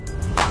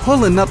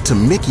Pulling up to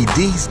Mickey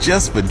D's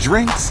just for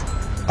drinks?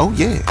 Oh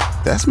yeah,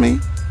 that's me.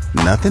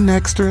 Nothing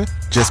extra,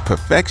 just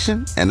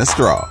perfection and a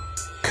straw.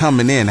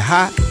 Coming in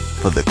hot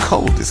for the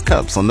coldest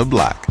cups on the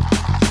block.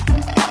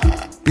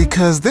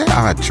 Because there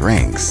are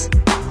drinks.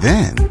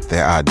 Then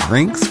there are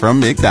drinks from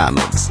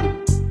McDonald's.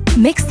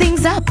 Mix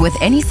things up with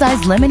any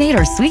size lemonade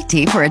or sweet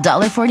tea for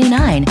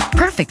 $1.49.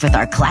 Perfect with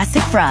our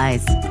classic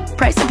fries.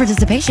 Price and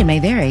participation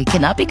may vary.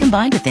 Cannot be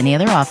combined with any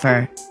other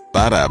offer.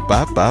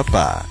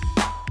 Ba-da-ba-ba-ba.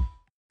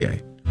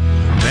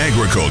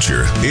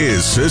 Agriculture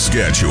is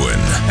Saskatchewan,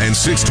 and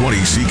 620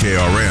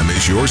 CKRM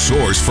is your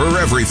source for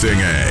everything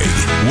ag.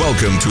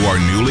 Welcome to our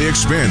newly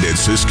expanded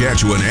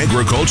Saskatchewan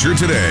Agriculture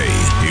Today.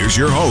 Here's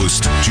your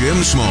host, Jim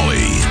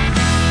Smalley.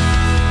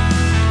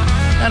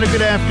 And a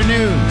good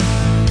afternoon.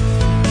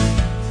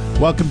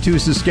 Welcome to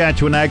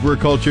Saskatchewan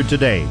Agriculture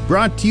Today,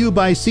 brought to you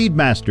by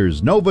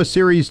Seedmasters Nova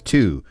Series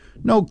 2.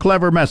 No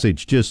clever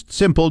message, just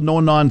simple,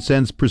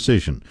 no-nonsense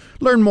precision.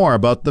 Learn more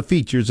about the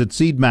features at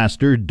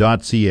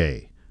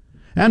seedmaster.ca.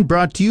 And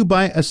brought to you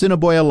by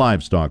Assiniboia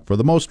Livestock for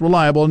the most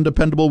reliable and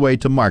dependable way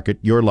to market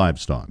your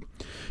livestock.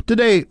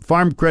 Today,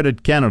 Farm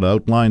Credit Canada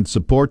outlines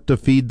support to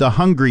feed the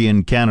hungry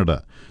in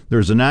Canada.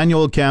 There's an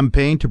annual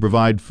campaign to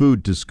provide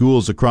food to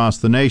schools across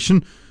the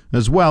nation,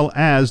 as well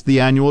as the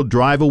annual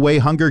Drive Away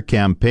Hunger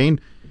campaign.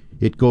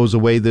 It goes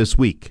underway this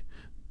week.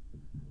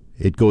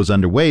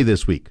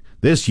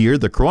 This year,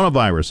 the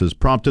coronavirus has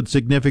prompted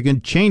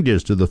significant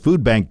changes to the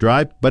food bank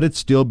drive, but it's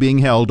still being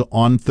held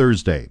on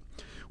Thursday.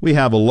 We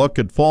have a look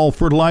at fall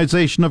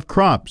fertilization of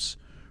crops.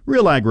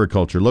 Real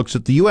Agriculture looks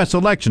at the U.S.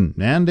 election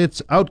and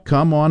its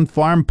outcome on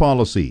farm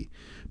policy.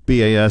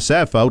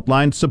 BASF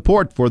outlines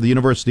support for the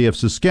University of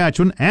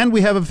Saskatchewan, and we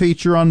have a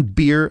feature on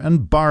beer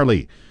and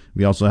barley.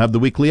 We also have the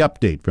weekly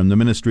update from the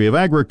Ministry of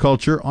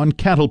Agriculture on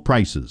cattle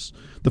prices.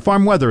 The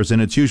farm weather is in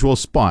its usual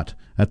spot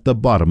at the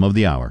bottom of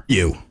the hour.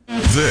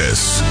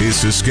 This is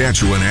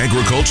Saskatchewan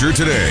Agriculture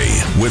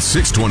Today with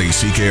 620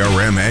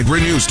 CKRM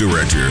Agri-News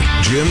Director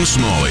Jim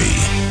Smalley.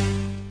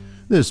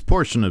 This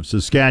portion of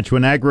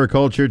Saskatchewan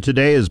Agriculture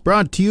Today is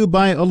brought to you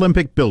by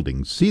Olympic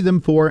Buildings. See them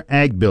for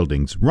ag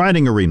buildings,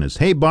 riding arenas,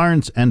 hay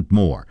barns, and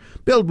more.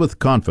 Build with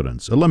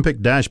confidence.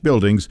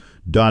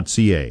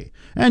 Olympic-buildings.ca.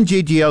 And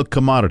GGL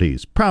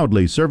Commodities,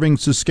 proudly serving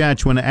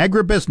Saskatchewan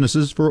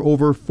agribusinesses for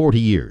over 40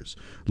 years.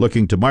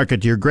 Looking to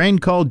market your grain?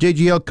 Call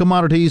GGL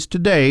Commodities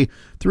today,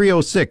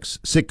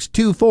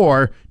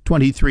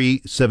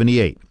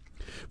 306-624-2378.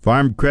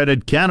 Farm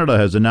Credit Canada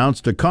has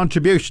announced a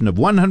contribution of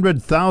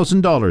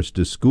 $100,000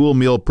 to school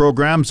meal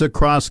programs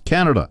across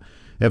Canada.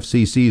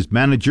 FCC's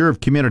Manager of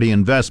Community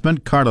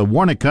Investment, Carla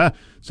Warnica,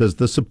 says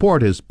the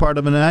support is part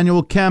of an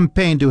annual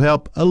campaign to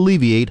help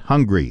alleviate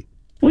hunger.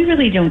 We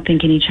really don't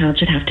think any child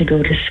should have to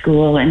go to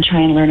school and try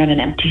and learn on an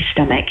empty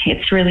stomach.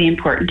 It's really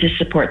important to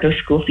support those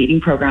school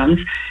feeding programs,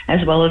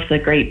 as well as the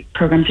great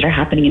programs that are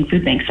happening in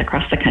food banks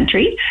across the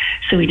country.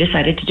 So we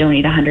decided to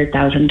donate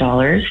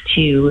 $100,000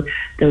 to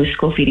those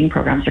school feeding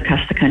programs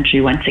across the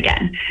country once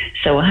again.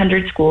 So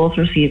 100 schools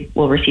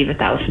will receive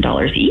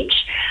 $1,000 each,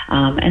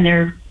 and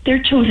they're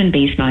chosen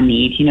based on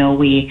need. You know,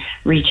 we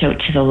reach out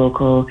to the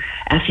local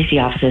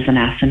FCC offices and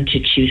ask them to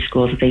choose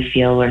schools that they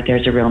feel or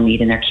there's a real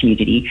need in their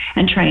community,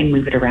 and try and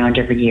move it around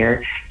every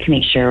year to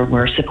make sure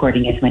we're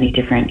supporting as many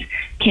different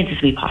kids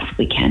as we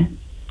possibly can.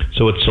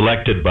 So it's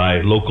selected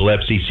by local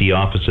FCC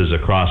offices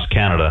across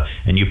Canada,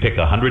 and you pick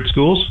 100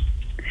 schools?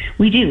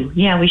 We do.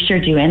 Yeah, we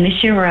sure do. And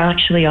this year we're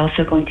actually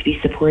also going to be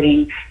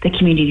supporting the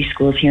community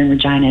schools here in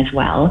Regina as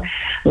well.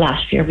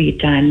 Last year we'd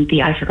done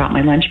the I Forgot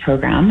My Lunch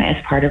program as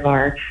part of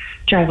our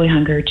Driveway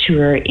Hunger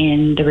tour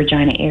in the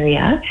Regina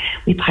area.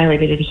 We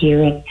piloted it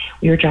here, and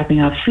we were dropping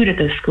off food at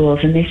those schools.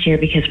 And this year,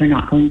 because we're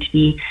not going to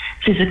be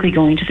physically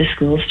going to the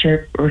schools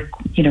to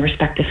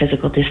respect the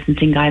physical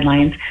distancing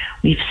guidelines,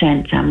 we've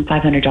sent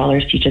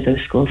 $500 to each of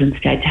those schools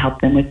instead to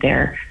help them with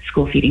their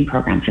school feeding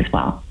programs as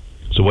well.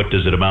 So what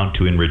does it amount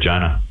to in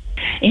Regina?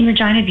 In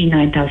Regina, it'd be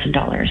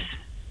 $9,000.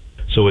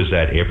 So is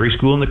that every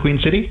school in the Queen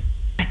City?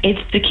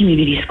 It's the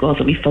community schools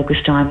that we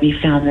focused on. We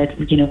found that,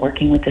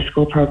 working with the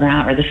school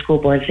program or the school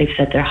boards, they've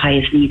said their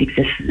highest need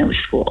exists in those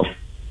schools.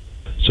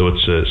 So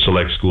it's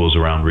select schools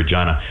around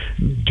Regina.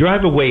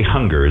 Drive Away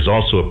Hunger is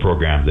also a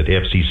program that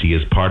FCC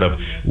is part of.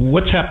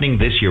 What's happening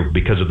this year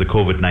because of the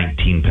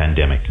COVID-19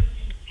 pandemic?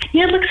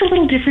 Yeah, it looks a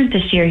little different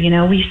this year.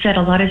 We said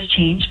a lot has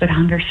changed, but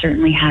hunger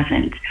certainly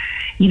hasn't.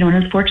 And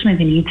unfortunately,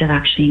 the needs have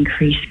actually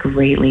increased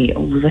greatly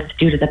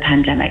due to the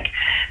pandemic.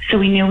 So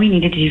we knew we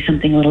needed to do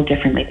something a little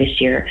differently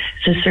this year.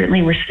 So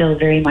certainly we're still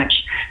very much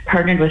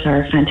partnered with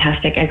our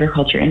fantastic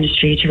agriculture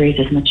industry to raise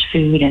as much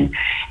food and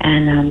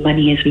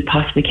money as we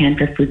possibly can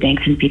for food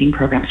banks and feeding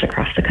programs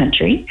across the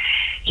country.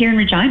 Here in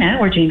Regina,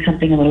 we're doing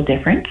something a little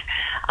different.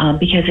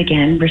 Because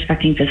again,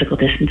 respecting physical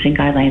distancing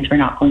guidelines, we're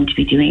not going to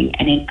be doing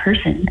an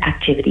in-person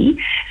activity.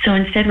 So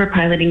instead, we're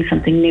piloting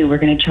something new. We're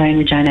going to try in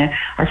Regina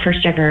our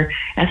first ever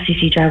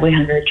FCC Driveway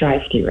Hunger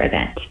drive-through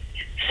event.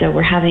 So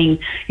we're having,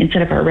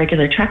 instead of our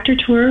regular tractor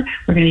tour,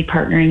 we're going to be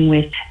partnering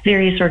with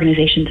various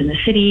organizations in the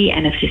city,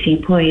 and FCC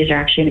employees are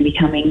actually going to be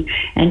coming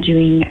and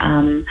doing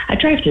a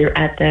drive-through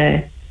at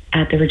the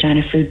at the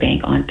Regina Food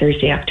Bank on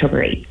Thursday,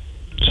 October 8th.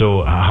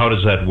 So how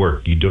does that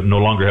work? You no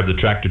longer have the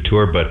tractor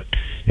tour, but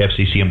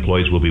FCC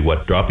employees will be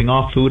dropping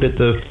off food at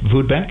the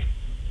food bank?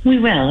 We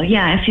will,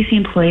 yeah. FCC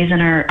employees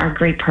and our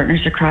great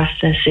partners across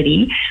the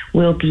city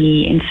will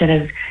be, instead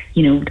of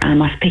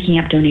us picking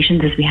up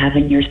donations as we have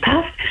in years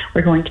past,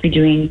 we're going to be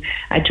doing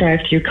a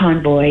drive-through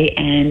convoy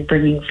and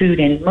bringing food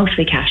and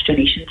mostly cash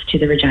donations to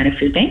the Regina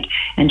Food Bank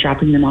and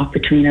dropping them off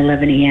between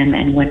 11 a.m.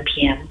 and 1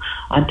 p.m.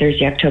 on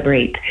Thursday, October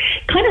 8th.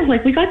 Kind of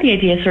like we got the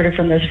idea sort of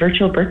from those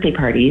virtual birthday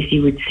parties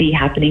you would see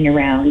happening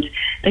around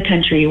the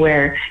country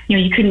where,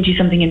 you couldn't do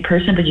something in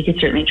person, but you could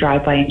certainly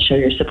drive by and show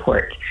your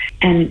support.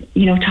 And,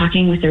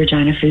 talking with the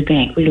Regina Food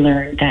Bank, we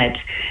learned that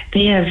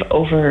they have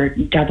over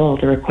double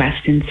the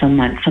request in some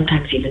months,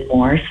 sometimes even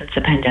more since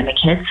the pandemic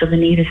hit. So the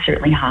need is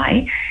certainly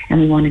high, and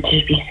we wanted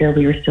to be sure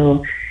we were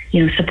still,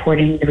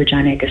 supporting the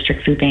Regina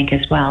District Food Bank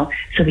as well.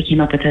 So we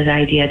came up with this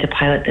idea to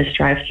pilot this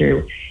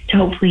drive-through to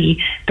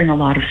hopefully bring a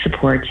lot of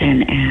support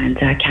and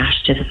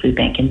cash to the food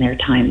bank in their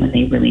time when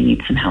they really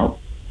need some help.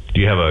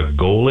 Do you have a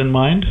goal in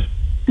mind?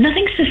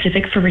 Nothing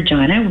specific for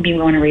Regina. We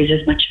want to raise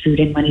as much food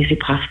and money as we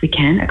possibly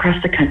can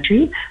across the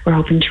country. We're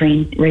hoping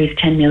to raise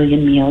 10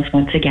 million meals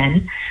once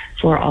again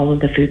for all of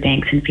the food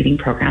banks and feeding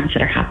programs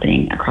that are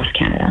happening across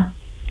Canada.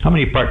 How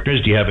many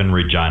partners do you have in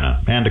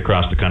Regina and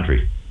across the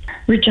country?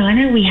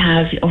 Regina, we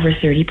have over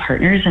 30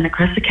 partners, and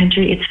across the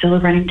country, it's still a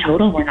running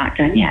total. We're not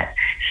done yet.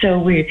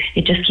 So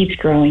it just keeps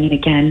growing. And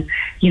again,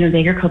 the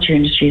agriculture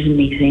industry is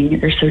amazing.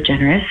 They're so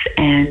generous,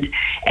 and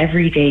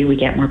every day we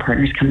get more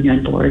partners coming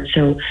on board.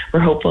 So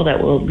we're hopeful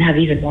that we'll have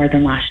even more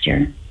than last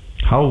year.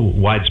 How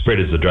widespread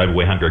is the Drive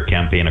Away Hunger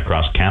campaign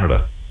across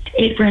Canada?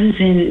 It runs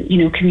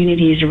in,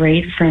 communities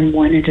right from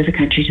one end of the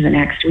country to the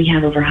next. We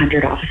have over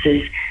 100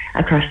 offices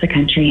across the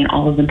country, and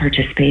all of them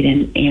participate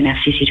in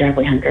FCC Drive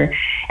Away Hunger.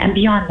 And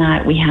beyond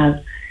that, we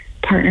have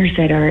partners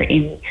that are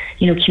in,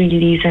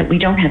 communities that we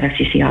don't have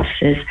FCC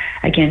offices.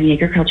 Again, the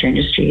agriculture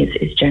industry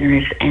is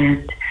generous,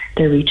 and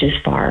their reach is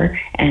far,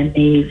 and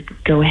they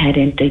go ahead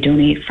and they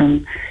donate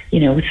from,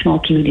 small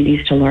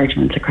communities to large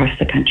ones across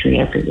the country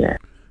every year.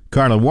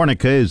 Carla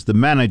Warnica is the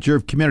manager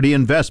of community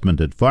investment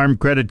at Farm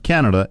Credit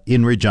Canada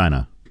in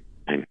Regina.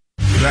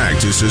 Back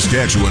to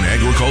Saskatchewan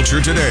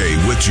Agriculture Today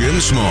with Jim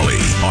Smalley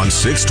on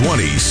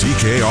 620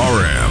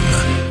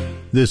 CKRM.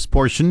 This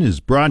portion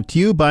is brought to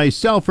you by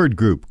Salford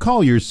Group.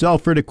 Call your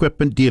Salford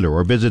equipment dealer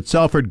or visit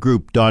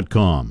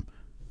salfordgroup.com.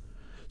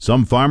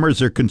 Some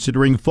farmers are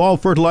considering fall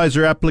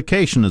fertilizer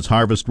application as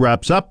harvest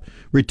wraps up.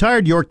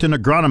 Retired Yorkton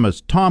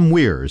agronomist Tom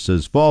Weir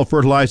says fall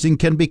fertilizing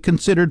can be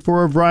considered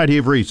for a variety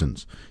of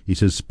reasons. He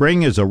says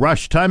spring is a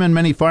rush time and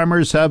many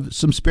farmers have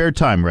some spare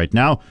time right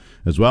now.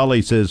 As well,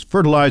 he says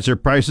fertilizer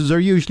prices are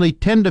usually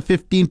 10 to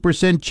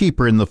 15%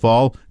 cheaper in the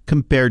fall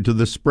compared to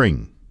the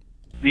spring.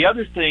 The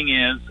other thing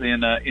is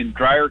in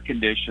drier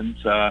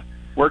conditions,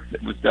 work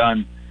that was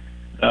done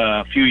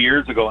a few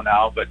years ago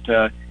now, but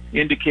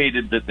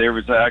indicated that there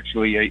was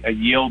actually a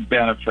yield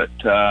benefit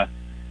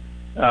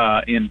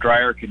in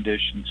drier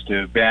conditions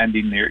to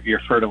banding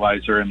your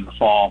fertilizer in the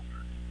fall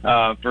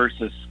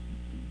versus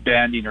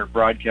banding or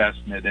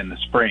broadcasting it in the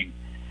spring.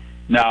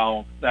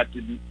 Now, that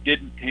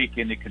didn't take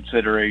into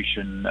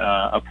consideration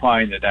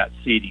applying it at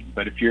seeding,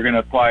 but if you're going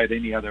to apply it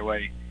any other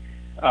way,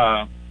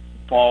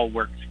 fall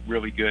works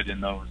really good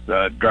in those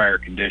drier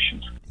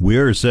conditions.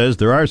 Weir says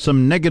there are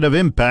some negative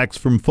impacts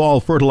from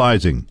fall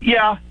fertilizing.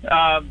 Yeah,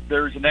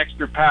 there's an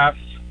extra pass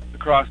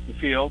across the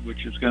field,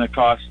 which is going to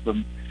cost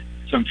them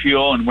some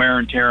fuel and wear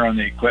and tear on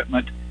the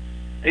equipment.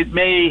 It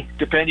may,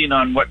 depending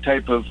on what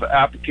type of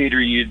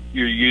applicator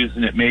you're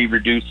using, it may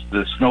reduce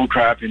the snow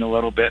trapping a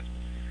little bit.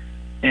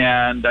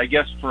 And I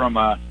guess from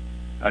a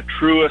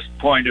truest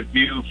point of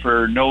view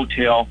for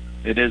no-till,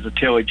 it is a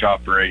tillage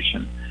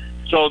operation.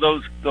 So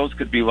those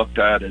could be looked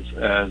at as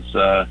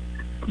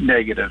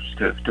negatives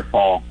to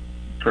fall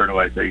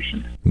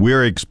fertilization.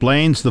 Weir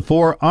explains the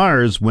 4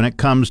 R's when it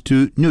comes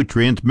to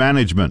nutrient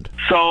management.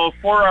 So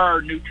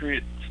 4R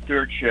nutrient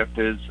stewardship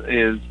is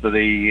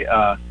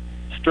the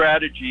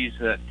strategies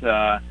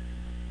that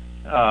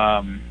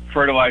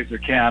Fertilizer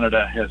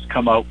Canada has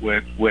come out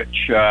with,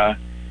 which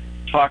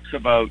talks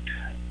about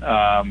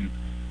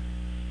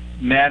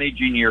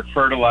managing your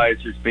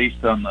fertilizers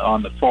based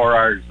on the 4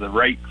 R's, the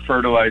right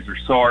fertilizer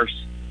source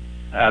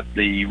at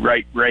the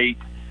right rate,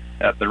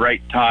 at the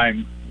right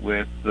time,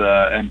 with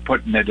and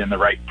putting it in the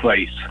right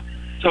place.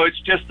 So it's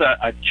just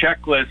a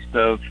checklist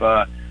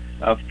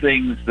of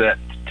things that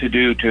to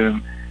do to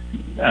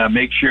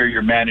make sure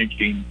you're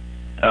managing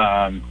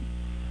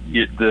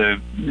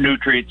the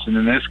nutrients, and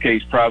in this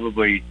case,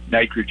 probably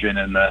nitrogen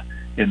in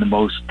the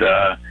most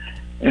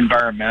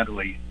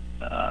environmentally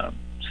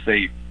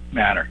safe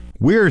manner.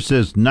 Weir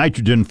says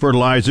nitrogen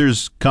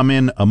fertilizers come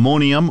in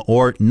ammonium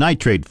or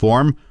nitrate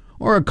form,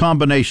 or a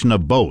combination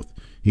of both.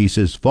 He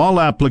says fall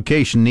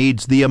application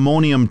needs the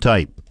ammonium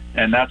type.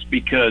 And that's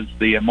because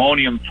the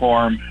ammonium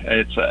form,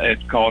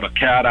 it's called a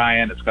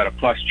cation, it's got a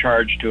plus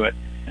charge to it,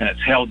 and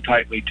it's held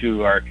tightly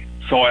to our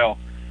soil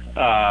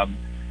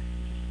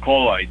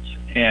colloids.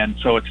 And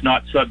so it's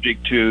not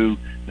subject to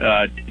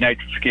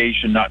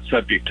denitrification, not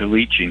subject to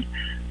leaching.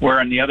 Where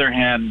on the other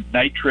hand,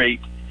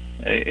 nitrate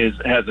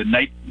has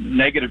a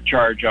negative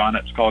charge on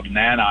it. It's called an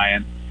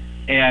anion,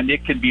 and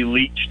it can be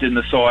leached in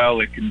the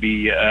soil. It can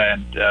be,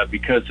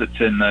 because it's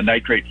in the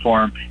nitrate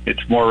form,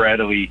 it's more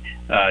readily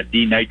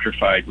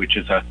denitrified, which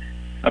is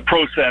a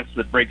process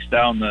that breaks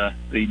down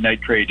the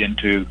nitrate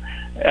into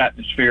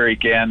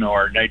atmospheric N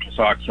or nitrous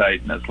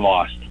oxide and is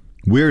lost.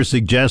 Weir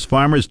suggests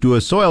farmers do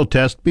a soil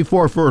test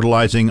before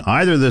fertilizing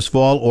either this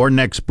fall or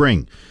next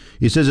spring.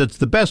 He says it's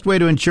the best way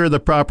to ensure the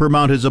proper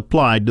amount is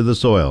applied to the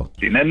soil.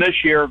 And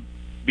this year,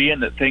 being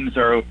that things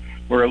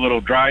were a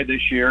little dry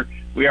this year,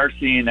 we are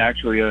seeing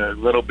actually a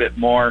little bit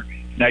more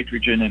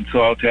nitrogen in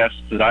soil tests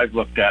that I've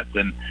looked at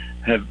than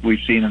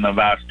we've seen in the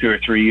last 2 or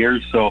 3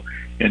 years. So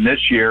in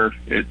this year,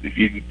 if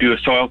you do a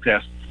soil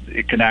test,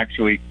 it can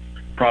actually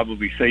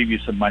probably save you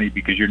some money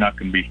because you're not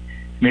going to be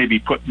maybe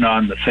putting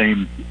on the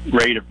same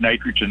rate of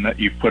nitrogen that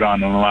you've put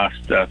on in the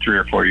last 3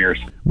 or 4 years.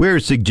 Weir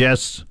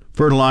suggests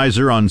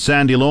fertilizer on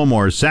sandy loam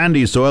or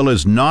sandy soil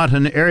is not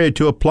an area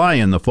to apply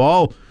in the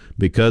fall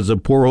because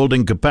of poor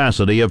holding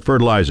capacity of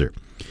fertilizer.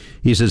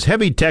 He says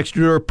heavy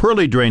textured or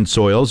poorly drained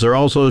soils are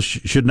also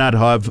should not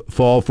have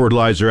fall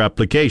fertilizer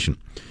application.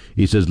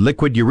 He says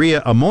liquid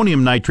urea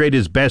ammonium nitrate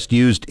is best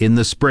used in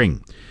the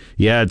spring.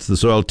 He adds the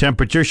soil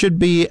temperature should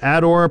be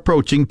at or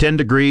approaching 10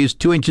 degrees,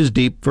 2 inches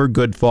deep for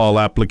good fall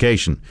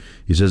application.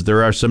 He says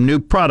there are some new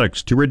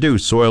products to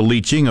reduce soil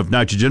leaching of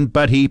nitrogen,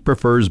 but he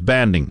prefers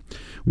banding.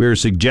 Weir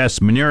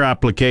suggests manure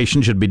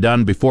application should be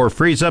done before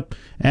freeze-up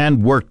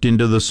and worked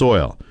into the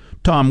soil.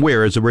 Tom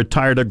Weir is a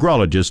retired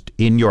agrologist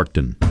in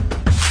Yorkton.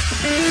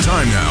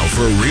 Time now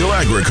for Real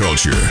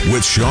Agriculture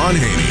with Sean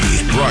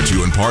Haney. Brought to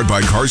you in part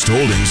by Karst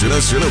Holdings in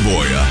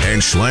Assiniboia and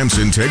Schlamps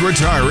Integra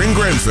Tire in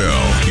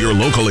Grenfell. Your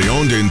locally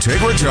owned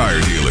Integra Tire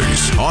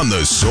dealers on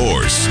The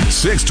Source,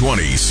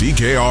 620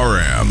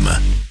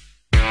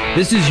 CKRM.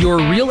 This is your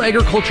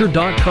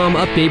RealAgriculture.com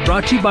update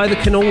brought to you by the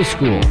Canola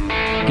School.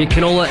 Get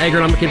canola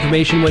agronomic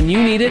information when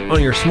you need it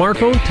on your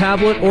smartphone,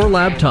 tablet, or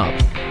laptop.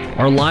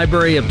 Our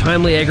library of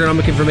timely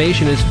agronomic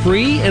information is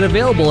free and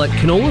available at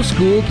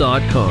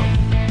canolaschool.com.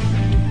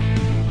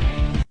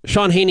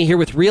 Sean Haney here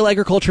with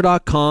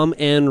RealAgriculture.com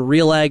and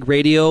Real Ag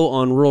Radio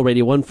on Rural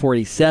Radio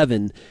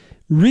 147.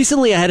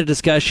 Recently, I had a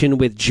discussion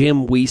with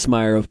Jim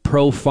Wiesmeyer of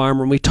Pro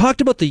Farmer, and we talked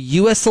about the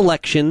U.S.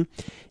 election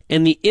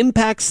and the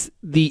impacts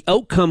the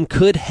outcome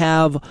could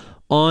have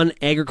on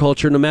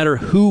agriculture no matter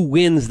who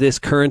wins this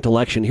current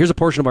election. Here's a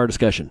portion of our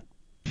discussion.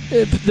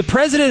 The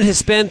president has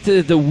spent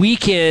the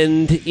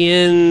weekend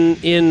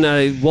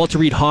in Walter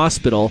Reed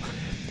Hospital.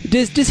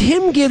 Does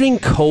him getting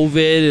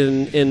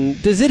COVID and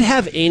does it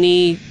have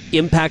any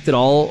impact at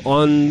all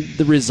on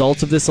the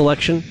results of this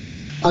election?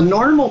 A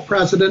normal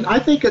president, I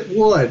think it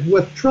would.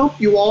 With Trump,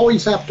 you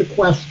always have to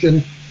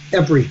question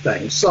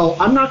everything. So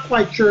I'm not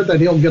quite sure that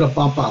he'll get a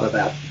bump out of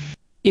that.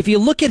 If you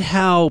look at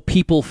how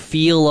people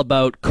feel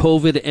about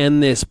COVID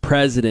and this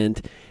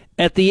president,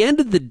 at the end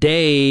of the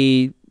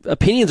day,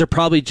 opinions are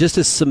probably just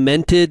as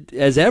cemented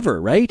as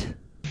ever, right?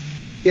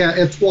 Yeah,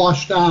 it's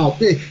washed out.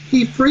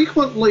 He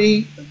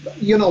frequently,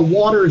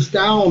 waters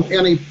down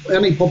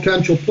any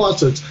potential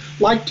pluses.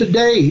 Like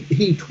today,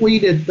 he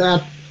tweeted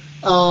that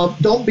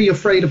don't be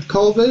afraid of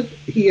COVID.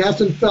 He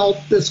hasn't felt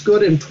this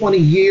good in 20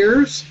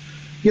 years,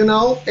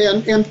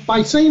 and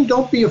by saying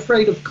don't be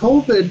afraid of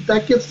COVID,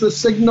 that gives the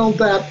signal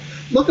that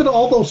look at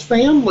all those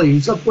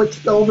families of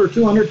which over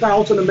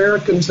 200,000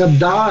 Americans have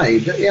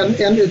died,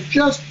 and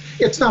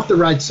it's not the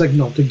right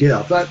signal to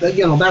give.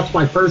 That's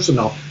my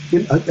personal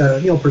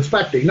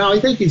perspective. Now, I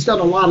think he's done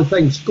a lot of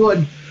things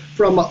good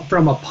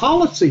from a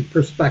policy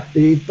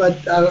perspective,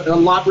 but a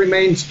lot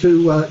remains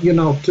to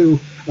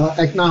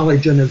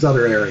acknowledge in his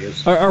other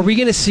areas. Are we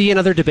going to see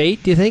another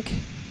debate, do you think?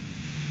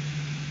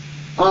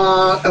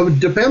 It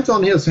depends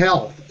on his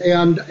health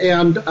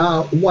and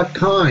what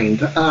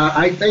kind.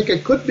 I think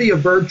it could be a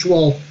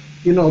virtual,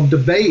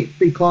 debate,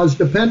 because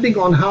depending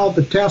on how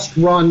the tests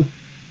run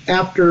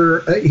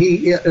after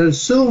he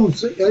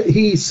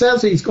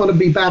says he's going to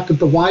be back at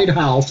the White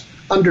House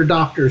under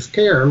doctor's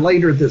care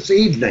later this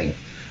evening.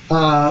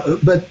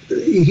 But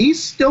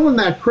he's still in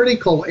that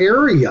critical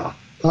area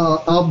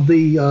of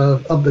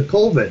the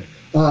COVID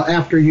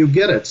after you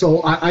get it.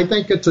 So I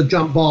think it's a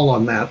jump ball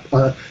on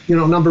that.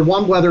 Number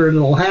one, whether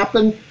it'll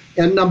happen,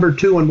 and number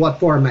two, in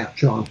what format,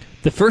 Sean.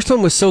 The first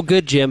one was so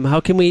good, Jim. How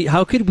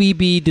could we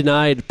be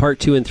denied part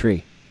 2 and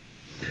 3?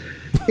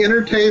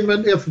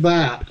 Entertainment, if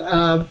that.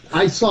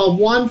 I saw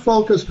one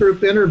focus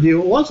group interview,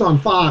 it was on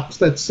Fox,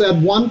 that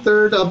said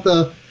 1/3 of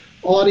the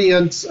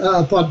audience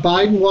thought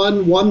Biden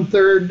won,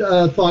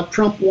 1/3 thought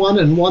Trump won,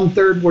 and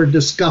 1/3 were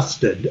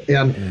disgusted.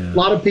 And a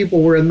lot of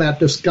people were in that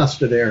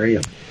disgusted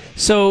area.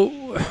 So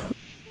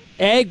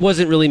ag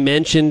wasn't really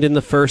mentioned in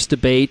the first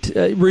debate.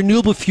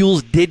 Renewable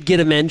fuels did get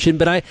a mention,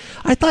 but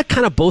I thought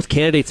kind of both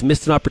candidates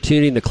missed an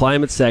opportunity in the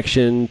climate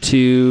section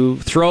to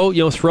throw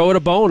it a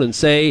bone and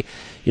say,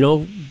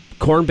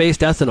 corn-based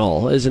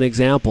ethanol as an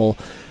example.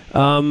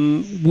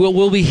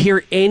 Will we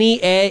hear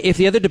any ag, if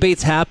the other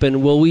debates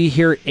happen, will we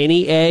hear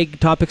any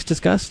ag topics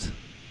discussed?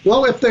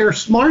 Well, if they're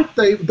smart,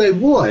 they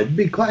would.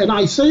 And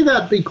I say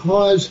that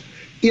because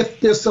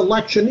if this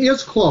election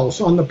is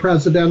close on the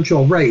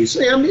presidential race,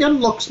 and it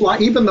looks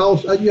like, even though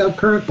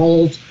current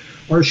polls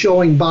are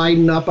showing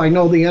Biden up, I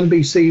know the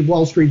NBC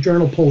Wall Street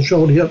Journal poll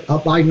showed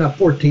Biden up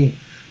 14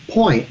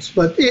 points,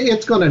 but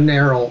it's going to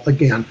narrow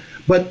again.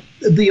 But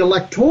the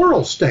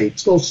electoral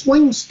states, those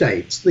swing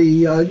states,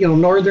 the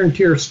northern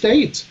tier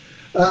states,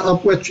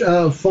 of which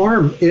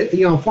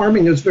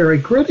farming is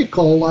very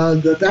critical.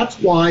 That's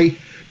why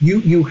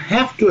you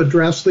have to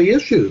address the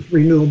issues,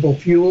 renewable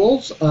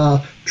fuels,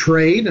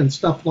 trade, and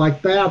stuff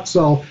like that.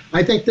 So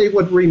I think they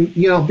would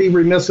be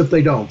remiss if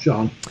they don't,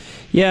 John.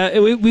 Yeah,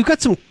 we've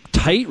got some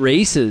tight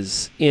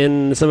races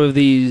in some of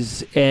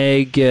these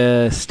ag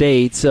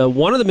states.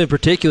 One of them in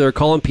particular,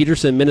 Colin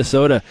Peterson,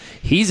 Minnesota,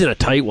 he's in a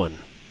tight one.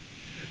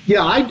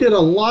 Yeah, I did a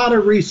lot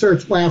of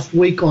research last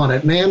week on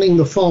it, manning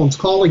the phones,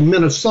 calling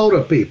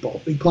Minnesota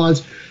people,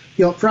 because,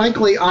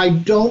 frankly, I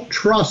don't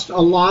trust a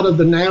lot of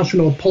the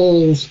national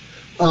polls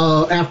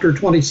after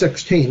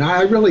 2016.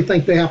 I really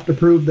think they have to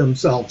prove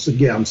themselves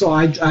again. So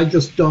I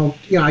just don't,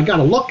 I got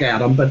to look at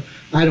them, but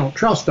I don't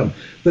trust them.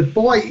 But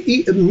boy,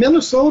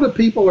 Minnesota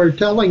people are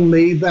telling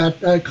me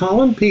that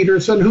Colin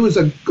Peterson, who is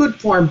a good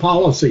foreign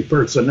policy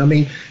person, I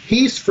mean,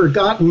 he's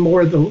forgotten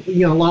more than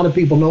a lot of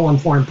people know on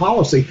foreign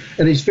policy,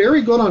 and he's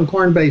very good on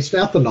corn-based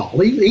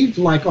ethanol. He's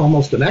like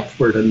almost an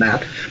expert in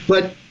that.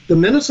 But the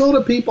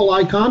Minnesota people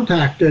I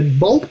contacted,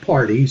 both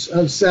parties,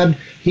 said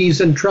he's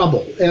in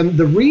trouble. And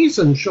the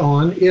reason,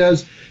 Sean,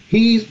 is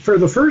for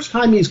the first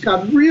time, he's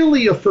got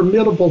really a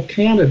formidable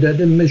candidate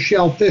in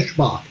Michelle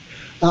Fischbach.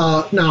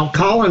 Now,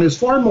 Colin is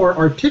far more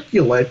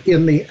articulate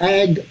in the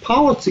ag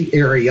policy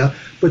area,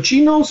 but she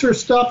knows her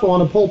stuff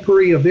on a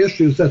potpourri of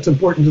issues that's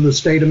important to the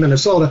state of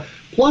Minnesota.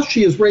 Plus,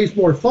 she has raised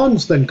more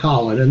funds than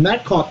Colin, and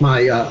that caught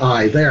my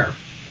eye there.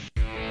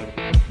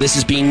 This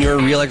has been your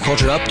Real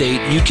Agriculture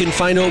Update. You can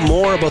find out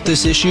more about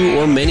this issue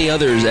or many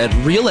others at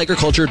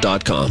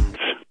realagriculture.com.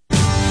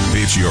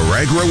 It's your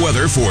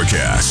agri-weather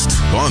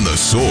forecast on The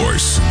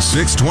Source,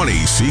 620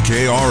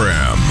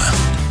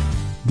 CKRM.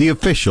 The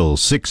official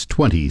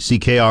 620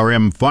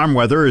 CKRM farm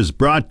weather is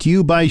brought to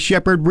you by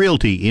Shepherd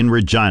Realty in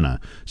Regina,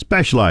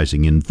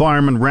 specializing in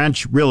farm and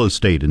ranch real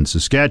estate in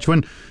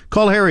Saskatchewan.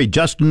 Call Harry,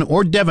 Justin,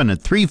 or Devin at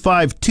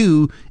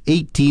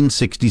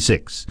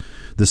 352-1866.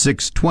 The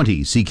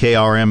 620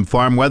 CKRM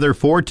farm weather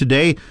for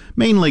today,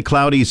 mainly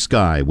cloudy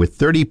sky with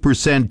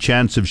 30%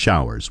 chance of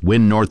showers.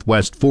 Wind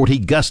northwest 40,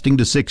 gusting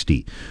to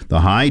 60.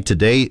 The high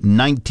today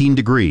 19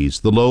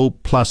 degrees, the low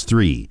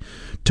 +3.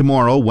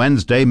 Tomorrow,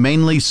 Wednesday,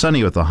 mainly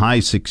sunny with a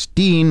high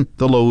 16,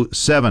 the low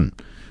 7.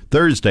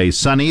 Thursday,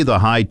 sunny, the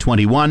high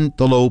 21,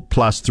 the low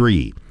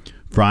 +3.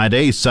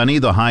 Friday, sunny,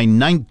 the high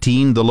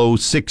 19, the low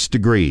 6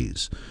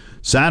 degrees.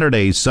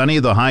 Saturday, sunny,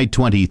 the high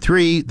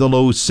 23, the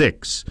low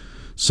 6.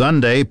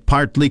 Sunday,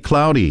 partly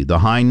cloudy, the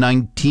high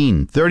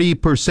 19,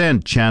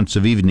 30% chance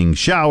of evening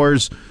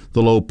showers,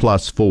 the low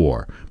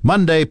 +4.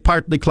 Monday,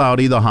 partly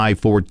cloudy, the high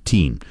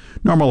 14.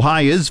 Normal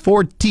high is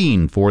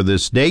 14 for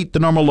this date. The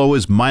normal low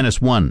is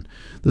 -1.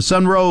 The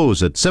sun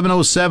rose at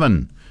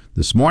 7:07.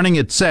 This morning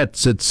it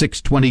sets at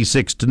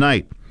 6:26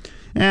 tonight.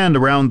 And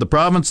around the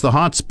province, the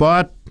hot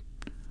spot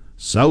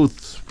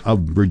south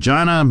of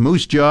Regina,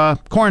 Moose Jaw,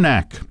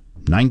 Cornack,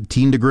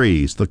 19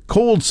 degrees. The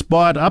cold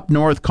spot up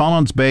north,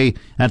 Collins Bay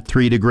at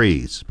 3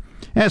 degrees.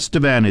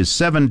 Estevan is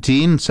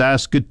 17,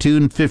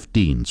 Saskatoon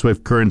 15,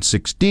 Swift Current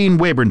 16,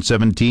 Weyburn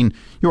 17,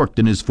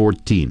 Yorkton is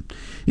 14.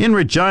 In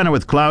Regina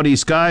with cloudy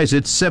skies,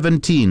 it's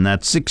 17,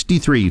 that's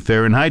 63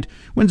 Fahrenheit.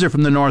 Winds are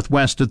from the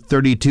northwest at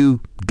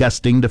 32,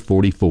 gusting to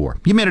 44.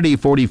 Humidity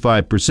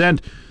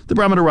 45%, the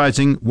barometer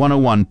rising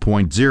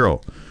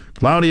 101.0.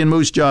 Cloudy in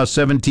Moose Jaw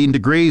 17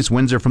 degrees,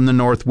 winds are from the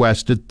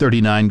northwest at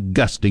 39,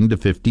 gusting to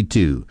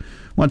 52.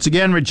 Once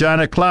again,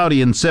 Regina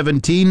cloudy and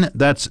 17,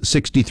 that's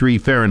 63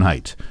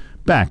 Fahrenheit.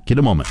 Back in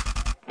a moment.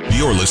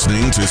 You're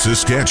listening to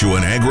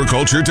Saskatchewan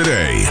Agriculture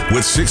Today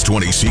with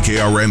 620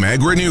 CKRM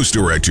Agri-News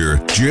Director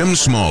Jim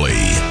Smalley.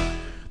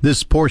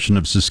 This portion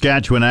of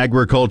Saskatchewan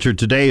Agriculture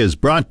Today is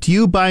brought to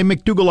you by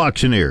McDougall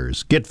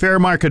Auctioneers. Get fair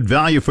market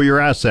value for your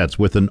assets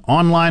with an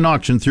online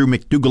auction through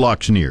McDougall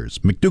Auctioneers,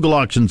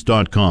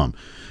 McDougallAuctions.com.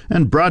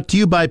 And brought to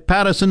you by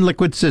Pattison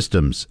Liquid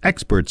Systems,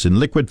 experts in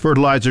liquid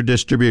fertilizer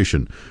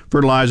distribution.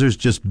 Fertilizer's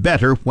just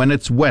better when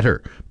it's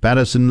wetter.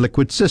 Pattison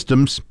Liquid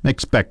Systems,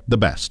 expect the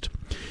best.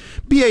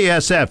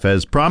 BASF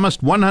has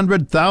promised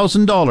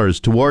 $100,000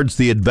 towards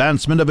the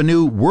advancement of a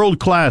new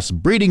world-class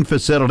breeding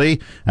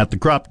facility at the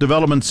Crop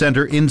Development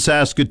Center in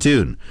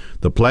Saskatoon.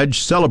 The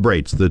pledge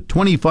celebrates the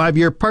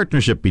 25-year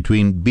partnership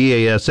between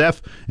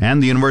BASF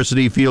and the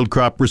University Field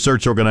Crop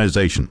Research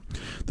Organization.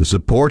 The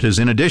support is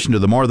in addition to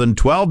the more than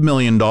 $12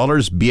 million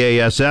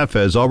BASF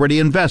has already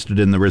invested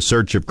in the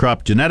research of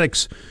crop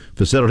genetics,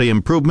 facility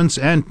improvements,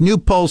 and new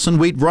pulse and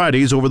wheat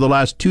varieties over the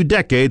last 2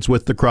 decades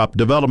with the Crop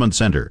Development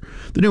Center.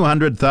 The new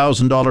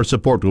 $100,000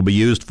 support will be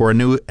used for a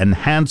new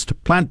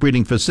enhanced plant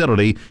breeding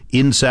facility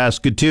in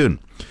Saskatoon.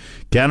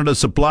 Canada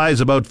supplies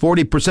about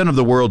 40% of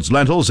the world's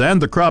lentils,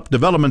 and the Crop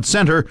Development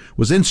Centre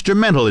was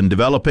instrumental in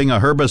developing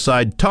a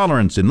herbicide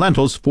tolerance in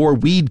lentils for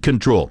weed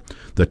control.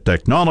 The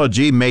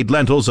technology made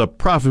lentils a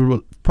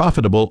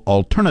profitable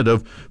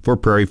alternative for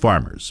prairie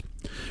farmers.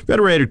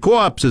 Federated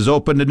Co-ops has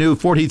opened a new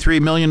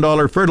 $43 million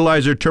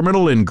fertilizer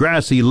terminal in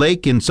Grassy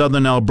Lake in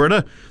southern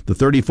Alberta. The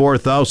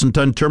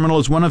 34,000-ton terminal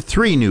is one of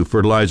 3 new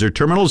fertilizer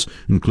terminals,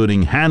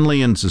 including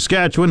Hanley in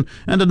Saskatchewan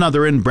and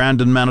another in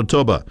Brandon,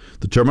 Manitoba.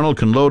 The terminal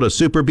can load a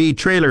Super B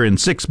trailer in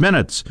 6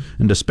 minutes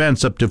and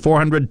dispense up to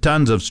 400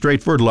 tons of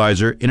straight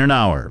fertilizer in an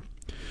hour.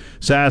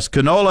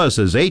 Saskanola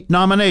says 8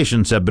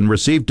 nominations have been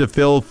received to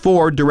fill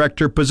 4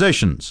 director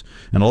positions.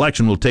 An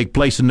election will take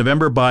place in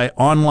November by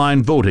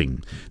online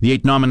voting. The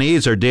 8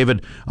 nominees are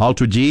David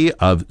Altwigi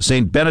of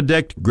St.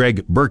 Benedict,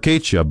 Greg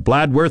Burkich of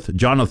Bladworth,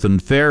 Jonathan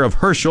Fair of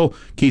Herschel,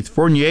 Keith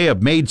Fournier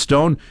of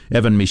Maidstone,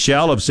 Evan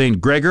Michel of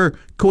St. Gregor,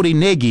 Cody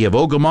Nagy of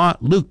Ogama,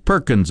 Luke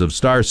Perkins of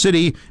Star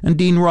City, and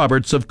Dean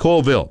Roberts of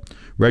Colville.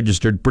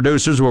 Registered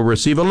producers will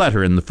receive a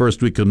letter in the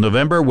first week of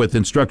November with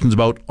instructions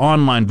about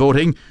online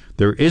voting.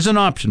 There is an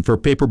option for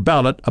paper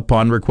ballot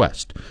upon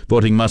request.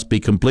 Voting must be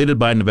completed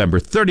by November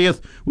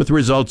 30th, with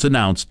results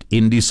announced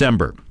in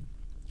December.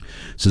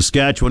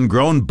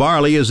 Saskatchewan-grown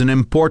barley is an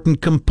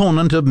important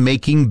component of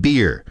making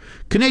beer.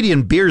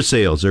 Canadian beer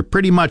sales are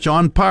pretty much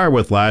on par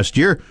with last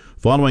year,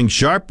 following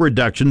sharp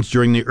reductions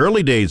during the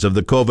early days of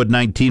the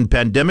COVID-19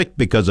 pandemic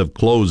because of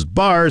closed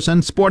bars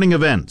and sporting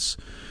events.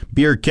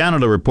 Beer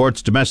Canada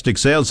reports domestic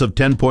sales of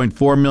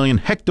 10.4 million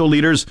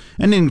hectolitres,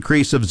 an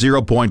increase of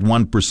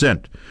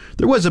 0.1%.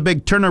 There was a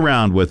big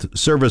turnaround with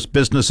service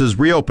businesses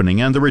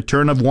reopening and the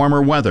return of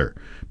warmer weather.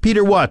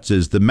 Peter Watts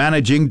is the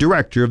managing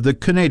director of the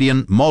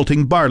Canadian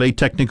Malting Barley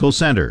Technical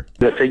Centre.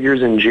 The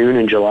figures in June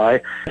and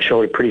July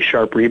show a pretty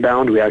sharp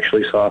rebound. We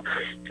actually saw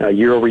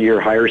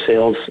year-over-year higher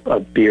sales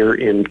of beer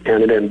in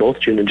Canada in both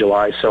June and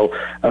July. So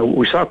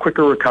we saw a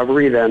quicker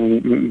recovery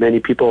than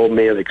many people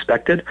may have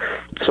expected.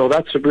 So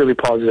that's really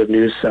positive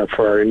news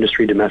for our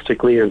industry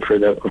domestically and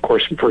of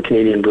course, for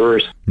Canadian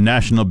brewers.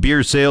 National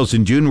beer sales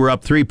in June were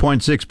up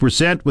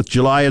 3.6%, with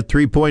July at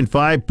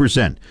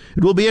 3.5%.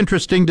 It will be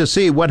interesting to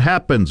see what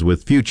happens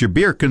with future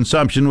beer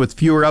consumption with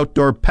fewer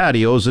outdoor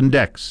patios and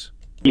decks.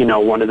 You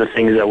know, one of the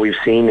things that we've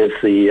seen is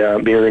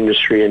the beer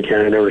industry in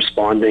Canada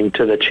responding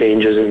to the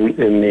changes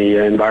in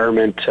the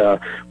environment.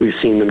 We've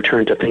seen them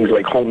turn to things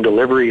like home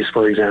deliveries,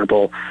 for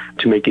example,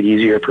 to make it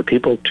easier for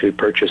people to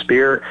purchase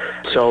beer.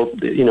 So,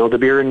 you know, the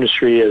beer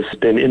industry has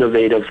been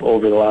innovative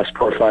over the last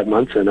 4 or 5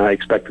 months, and I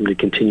expect them to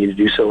continue to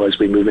do so as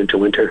we move into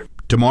winter.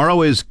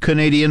 Tomorrow is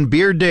Canadian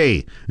Beer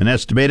Day. An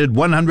estimated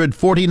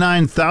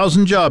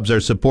 149,000 jobs are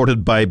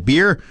supported by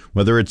beer,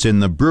 whether it's in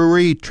the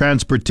brewery,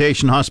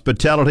 transportation,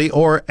 hospitality,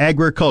 or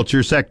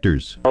agriculture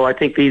sectors. Oh, I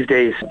think these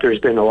days there's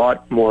been a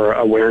lot more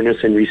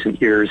awareness in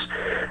recent years,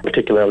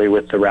 particularly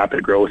with the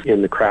rapid growth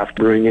in the craft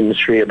brewing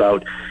industry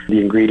about the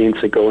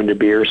ingredients that go into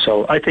beer.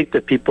 So I think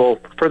that people,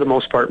 for the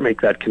most part,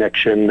 make that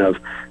connection of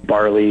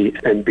barley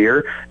and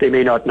beer. They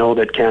may not know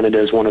that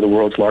Canada is one of the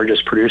world's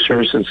largest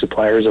producers and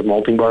suppliers of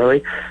malting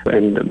barley,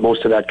 and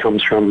most of that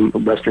comes from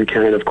Western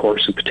Canada, of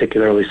course, and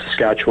particularly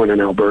Saskatchewan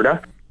and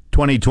Alberta.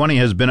 2020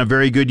 has been a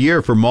very good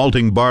year for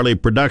malting barley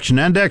production,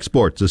 and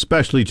exports,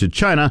 especially to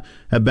China,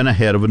 have been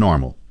ahead of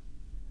normal.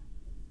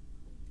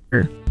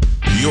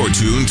 You're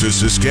tuned to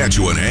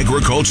Saskatchewan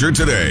Agriculture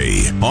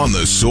Today on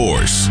The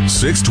Source,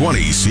 620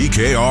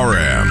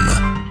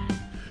 CKRM.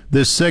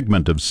 This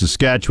segment of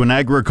Saskatchewan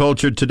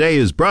Agriculture Today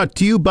is brought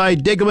to you by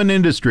Degelman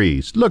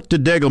Industries. Look to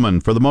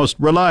Degelman for the most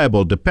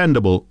reliable,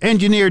 dependable,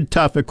 engineered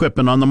tough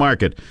equipment on the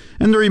market.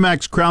 And the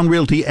RE/MAX Crown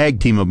Realty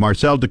Ag Team of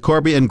Marcel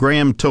DeCorby and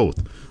Graham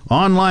Toth.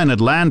 Online at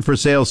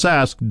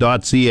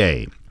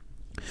landforsalesask.ca.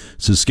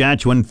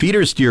 Saskatchewan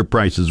feeder steer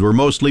prices were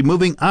mostly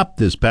moving up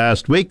this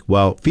past week,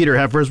 while feeder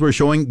heifers were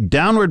showing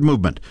downward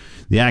movement.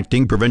 The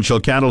acting provincial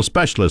cattle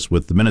specialist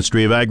with the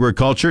Ministry of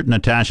Agriculture,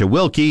 Natasha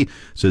Wilkie,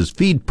 says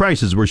feed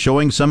prices were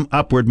showing some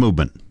upward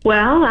movement.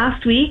 Well,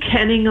 last week,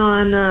 ending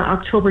on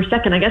October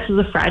 2nd, I guess it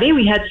was a Friday,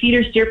 we had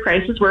feeder steer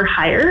prices were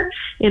higher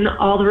in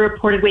all the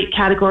reported weight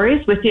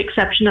categories, with the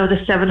exception of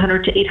the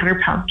 700 to 800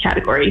 pound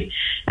category.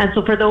 And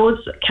so for those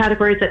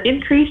categories that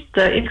increased,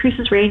 the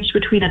increases ranged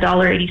between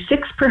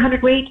 $1.86 per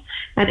hundredweight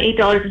and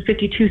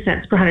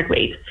 $8.52 per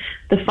hundredweight.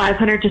 The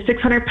 500 to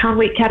 600 pound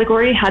weight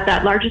category had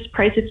that largest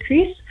price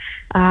increase,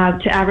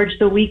 to average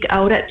the week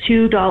out at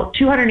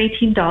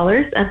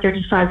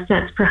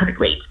 $218.35 per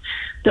hundredweight.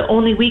 The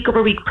only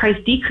week-over-week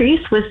price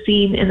decrease was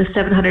seen in the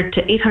 700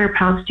 to 800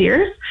 pound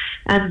steers,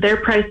 and their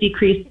price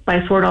decreased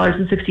by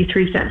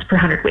 $4.63 per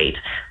hundredweight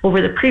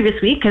over the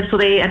previous week, and so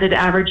they ended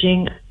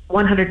averaging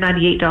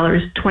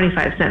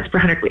 $198.25 per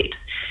hundredweight.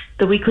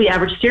 The weekly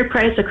average steer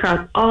price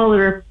across all the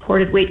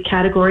reported weight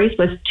categories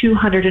was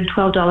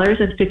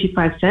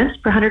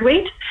 $212.55 per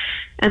hundredweight.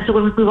 And so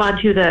when we move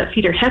on to the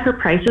feeder heifer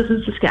prices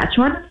in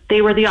Saskatchewan,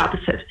 they were the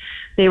opposite.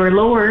 They were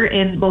lower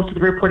in most of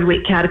the reported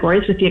weight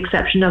categories, with the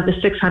exception of the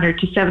 600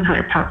 to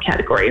 700 pound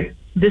category.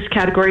 This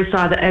category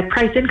saw a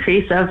price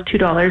increase of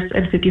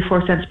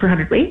 $2.54 per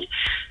hundredweight.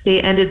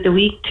 They ended the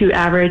week to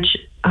average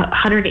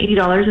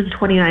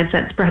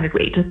 $180.29 per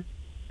hundredweight.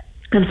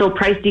 And so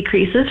price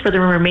decreases for the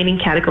remaining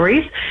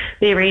categories,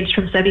 they ranged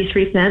from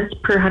 73 cents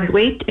per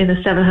hundredweight in the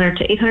 700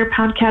 to 800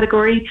 pound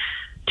category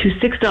to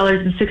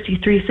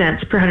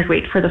 $6.63 per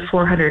hundredweight for the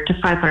 400 to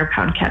 500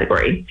 pound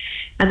category.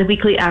 And the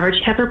weekly average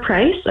heifer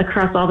price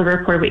across all the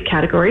reported weight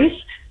categories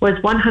was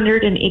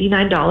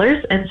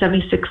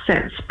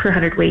 $189.76 per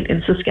hundredweight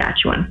in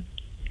Saskatchewan.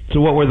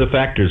 So what were the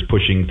factors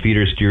pushing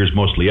feeder steers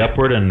mostly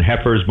upward and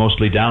heifers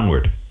mostly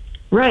downward?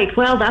 Right.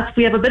 Well,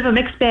 we have a bit of a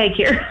mixed bag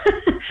here.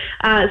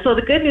 So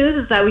the good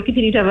news is that we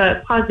continue to have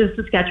a positive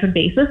Saskatchewan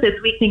basis.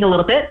 It's weakening a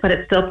little bit, but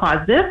it's still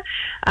positive.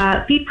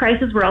 Feed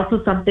prices were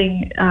also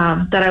something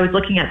that I was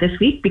looking at this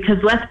week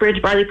because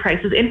Lethbridge barley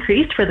prices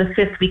increased for the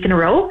 5th week in a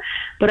row,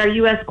 but our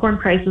U.S. corn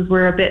prices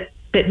were a bit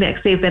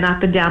mixed. They've been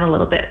up and down a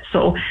little bit.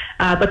 So,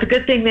 but the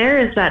good thing there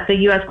is that the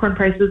U.S. corn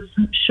prices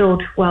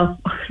showed, well,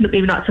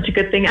 maybe not such a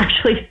good thing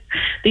actually.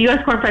 The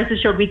U.S. corn prices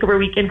showed week over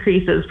week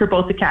increases for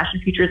both the cash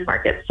and futures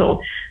markets.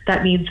 So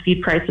that means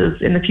feed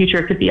prices in the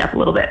future could be up a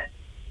little bit.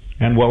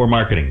 And what were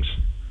marketings?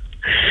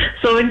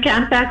 So in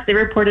Canfax, they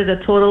reported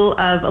a total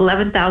of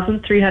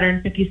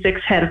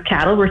 11,356 head of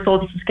cattle were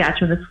sold in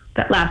Saskatchewan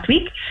last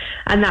week,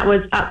 and that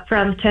was up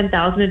from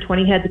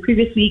 10,020 head the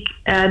previous week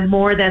and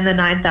more than the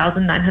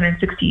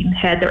 9,916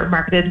 head that were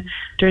marketed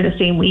during the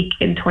same week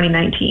in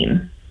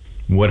 2019.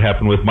 What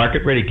happened with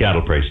market-ready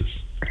cattle prices?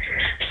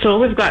 So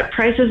we've got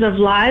prices of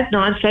live,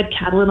 non-fed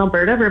cattle in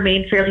Alberta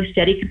remained fairly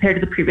steady compared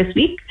to the previous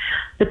week.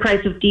 The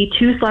price of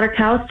D2 slaughter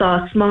cows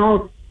saw a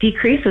small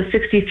decrease of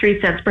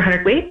 63 cents per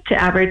hundredweight to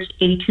average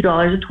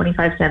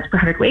 $82.25 per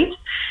hundredweight.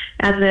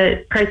 And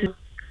the price of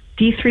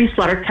D3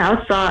 slaughter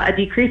cows saw a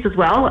decrease as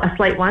well, a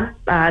slight one.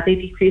 They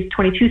decreased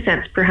 22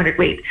 cents per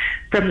hundredweight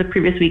from the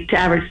previous week to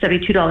average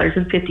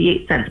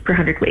 $72.58 per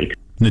hundredweight.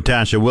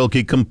 Natasha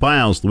Wilkie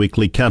compiles the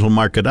weekly cattle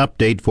market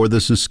update for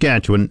the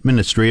Saskatchewan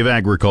Ministry of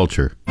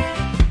Agriculture.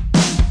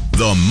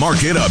 The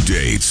Market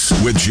Updates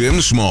with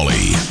Jim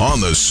Smalley on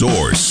The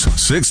Source,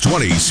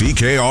 620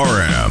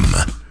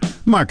 CKRM.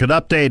 Market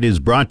Update is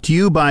brought to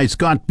you by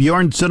Scott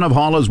Bjornson of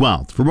Hall as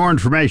Wealth. For more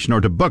information or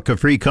to book a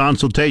free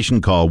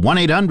consultation, call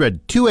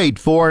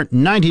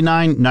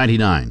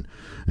 1-800-284-9999.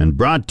 And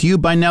brought to you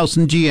by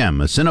Nelson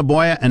GM,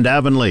 Assiniboia and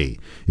Avonlea.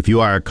 If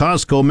you are a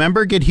Costco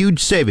member, get huge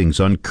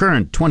savings on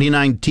current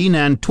 2019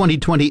 and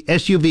 2020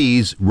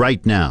 SUVs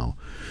right now.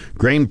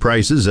 Grain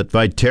prices at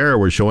Viterra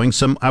were showing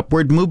some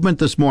upward movement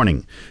this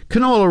morning.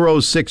 Canola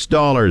rose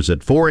 $6 at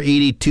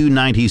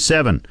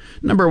 $482.97.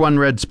 Number 1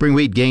 red spring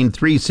wheat gained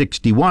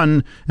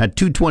 $3.61 at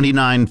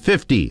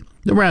 $229.50.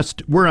 The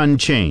rest were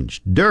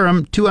unchanged.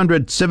 Durum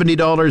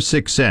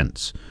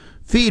 $270.06.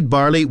 Feed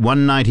barley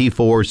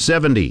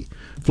 $194.70.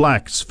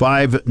 Flax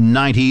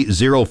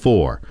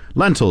 $590.04.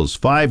 Lentils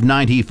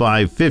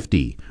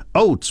 $595.50.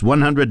 Oats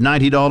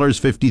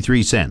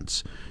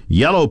 $190.53.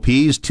 Yellow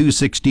peas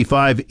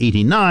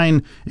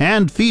 $265.89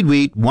 and feed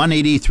wheat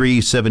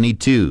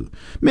 $183.72.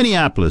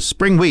 Minneapolis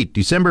spring wheat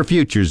December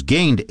futures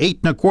gained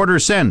 8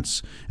 1/4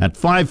 cents at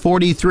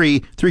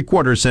 $5.43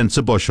 3/4 cents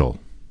a bushel.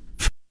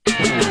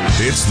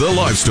 It's the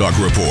Livestock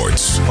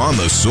Reports on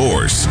The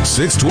Source,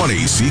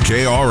 620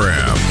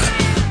 CKRM.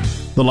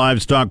 The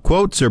livestock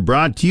quotes are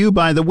brought to you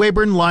by the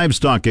Weyburn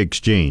Livestock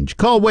Exchange.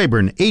 Call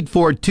Weyburn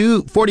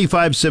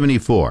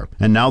 842-4574.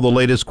 And now the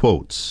latest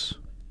quotes.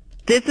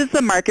 This is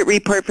the market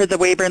report for the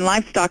Weyburn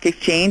Livestock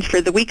Exchange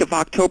for the week of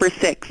October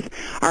 6th.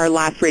 Our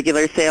last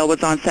regular sale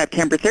was on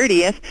September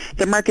 30th.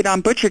 The market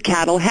on butcher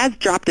cattle has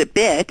dropped a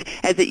bit,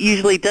 as it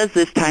usually does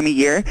this time of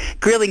year.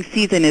 Grilling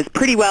season is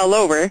pretty well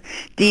over.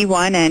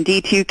 D1 and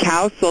D2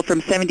 cows sold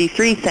from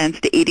 73 cents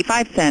to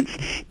 85 cents.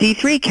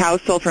 D3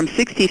 cows sold from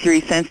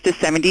 63 cents to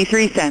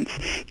 73 cents.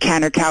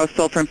 Canner cows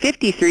sold from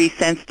 53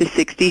 cents to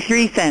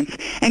 63 cents.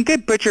 And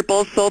good butcher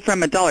bulls sold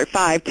from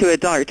 $1.05 to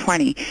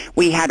 $1.20.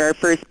 We had our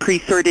first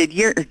pre-sorted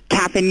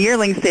calf and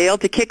yearling sale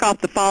to kick off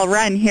the fall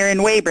run here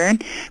in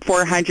Weyburn.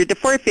 400 to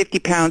 450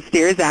 pound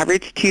steers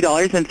averaged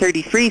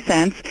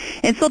 $2.33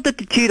 and sold up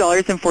to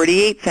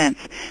 $2.48.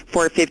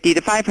 450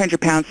 to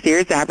 500 pound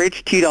steers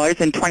averaged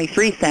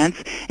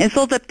 $2.23 and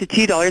sold up to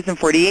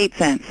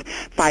 $2.48.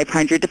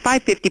 500 to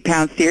 550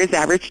 pound steers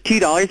averaged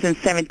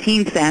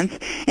 $2.17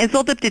 and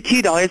sold up to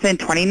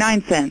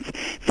 $2.29.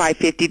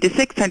 550 to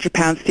 600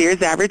 pound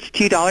steers averaged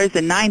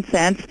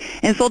 $2.09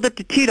 and sold up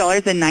to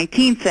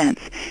 $2.19.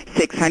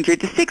 600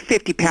 to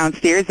 650 pound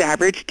steers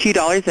averaged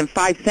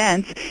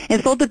 $2.05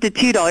 and sold up to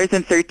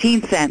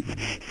 $2.13.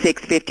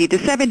 650 to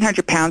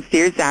 700 pound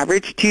steers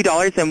averaged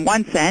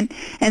 $2.01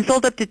 and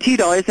sold up to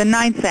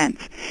 $2.09.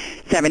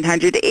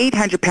 700 to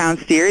 800 pound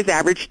steers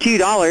averaged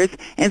 $2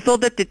 and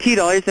sold up to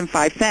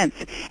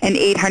 $2.05, and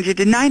 800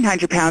 to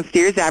 900 pound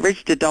steers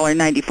averaged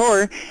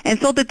 $1.94 and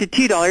sold up to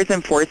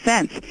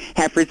 $2.04.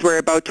 Heifers were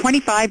about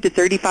 25 to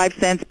 35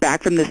 cents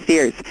back from the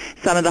steers.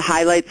 Some of the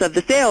highlights of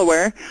the sale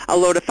were a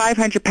load of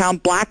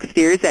 500-pound black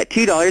steers at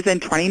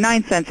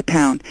 $2.29 a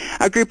pound,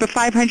 a group of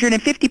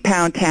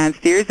 550-pound tan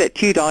steers at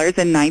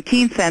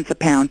 $2.19 a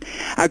pound,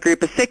 a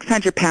group of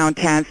 600-pound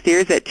tan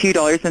steers at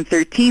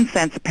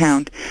 $2.13 a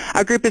pound,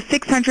 a group of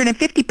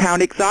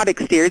 650-pound exotic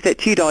steers at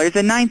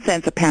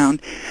 $2.09 a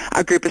pound,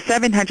 a group of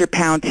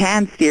 700-pound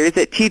tan steers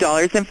at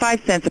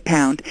 $2.05 a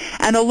pound,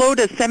 and a load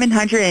of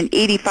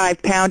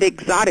 785-pound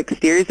exotic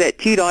steers at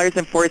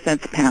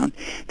 $2.04 a pound.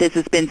 This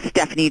has been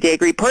Stephanie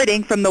Digg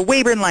reporting from the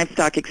Weyburn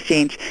Livestock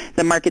Exchange,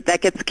 the market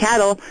that gets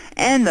cattle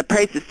and the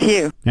prices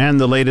too. And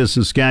the latest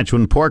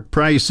Saskatchewan pork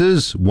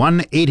prices,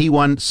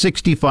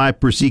 $181.65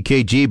 per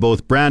CKG,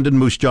 both brand and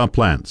moose jaw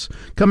plants.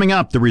 Coming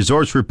up, the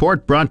resource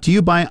report brought to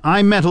you by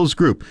iMetals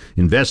Group.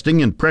 Investing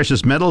in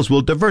precious metals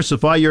will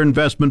diversify your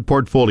investment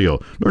portfolio.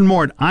 Learn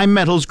more at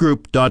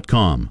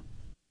imetalsgroup.com.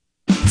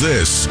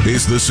 This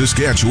is the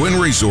Saskatchewan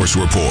Resource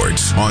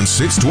Report on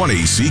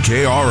 620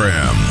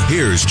 CKRM.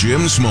 Here's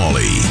Jim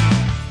Smalley.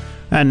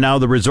 And now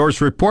the resource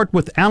report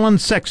with Alan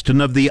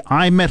Sexton of the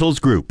iMetals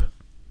Group.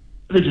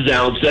 This is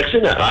Alan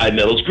Sexton at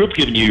iMetals Group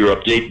giving you your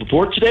update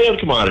report today on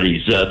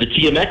commodities. The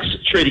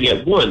TMX trading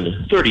at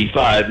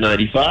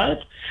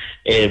 135.95,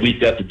 and we've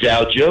got the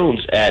Dow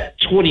Jones at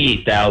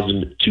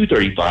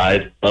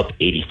 28,235, up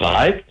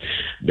 85.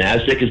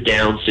 NASDAQ is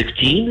down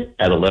 16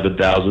 at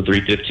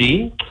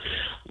 11,315.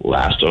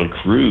 Last on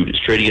crude is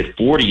trading at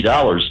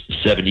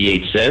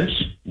 $40.78.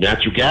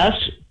 Natural gas,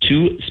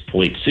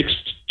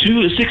 2.62.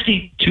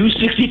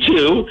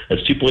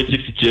 That's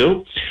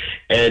 2.62.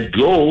 And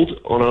gold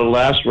on our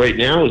last right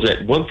now is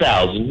at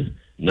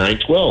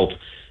 1,912.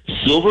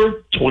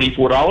 Silver,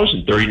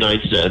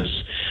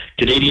 $24.39.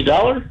 Canadian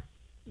dollar,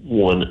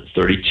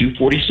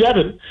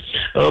 132.47.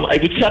 I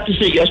would have to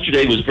say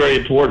yesterday was very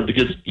important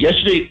because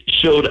yesterday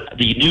showed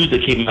the news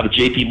that came out of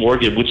J.P.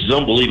 Morgan, which is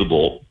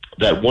unbelievable,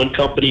 that one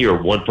company or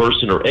one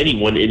person or any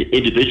one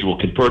individual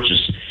can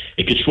purchase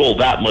and control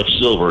that much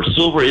silver.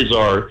 Silver is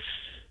our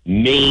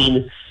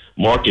main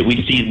market.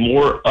 We see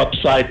more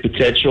upside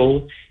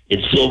potential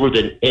in silver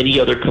than any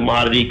other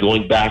commodity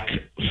going back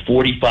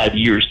 45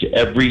 years to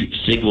every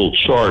single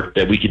chart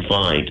that we can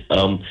find.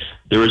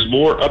 There is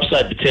more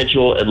upside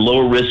potential and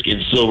lower risk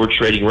in silver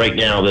trading right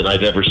now than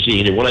I've ever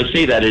seen. And when I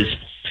say that is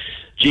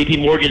JP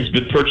Morgan's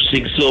been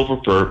purchasing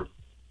silver for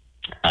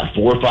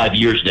 4 or 5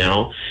 years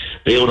now.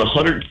 They own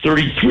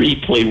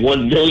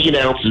 133.1 million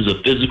ounces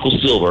of physical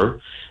silver.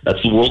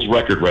 That's the world's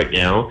record right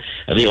now.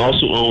 And they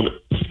also own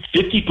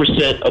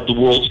 50% of the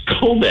world's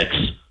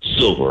COMEX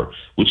silver,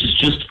 which is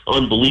just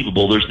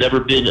unbelievable. There's never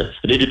been an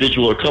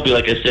individual or company,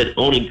 like I said,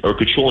 owning or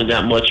controlling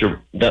that much of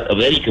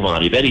any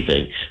commodity, of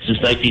anything, since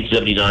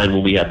 1979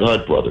 when we had the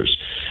Hunt brothers.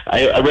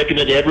 I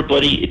recommend to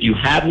everybody, if you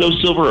have no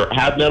silver or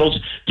have metals,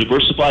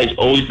 diversify is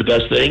always the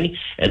best thing.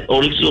 And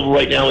owning silver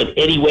right now in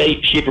any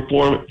way, shape, or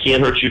form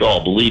can't hurt you at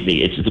all. Believe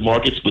me, it's the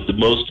markets with the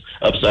most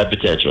upside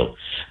potential.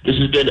 This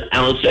has been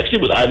Alan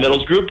Sexton with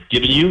iMetals Group,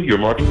 giving you your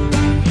market.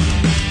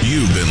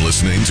 You've been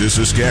listening to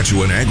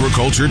Saskatchewan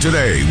Agriculture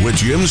Today with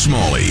Jim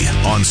Smalley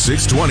on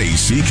 620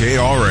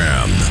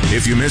 CKRM.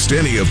 If you missed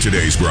any of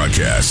today's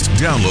broadcast,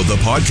 download the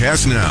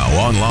podcast now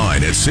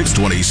online at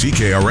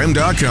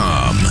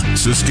 620CKRM.com.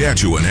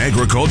 Saskatchewan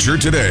Agriculture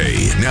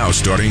Today, now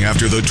starting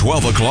after the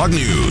 12 o'clock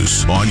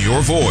news on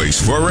your voice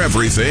for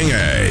everything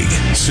ag.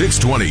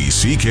 620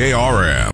 CKRM.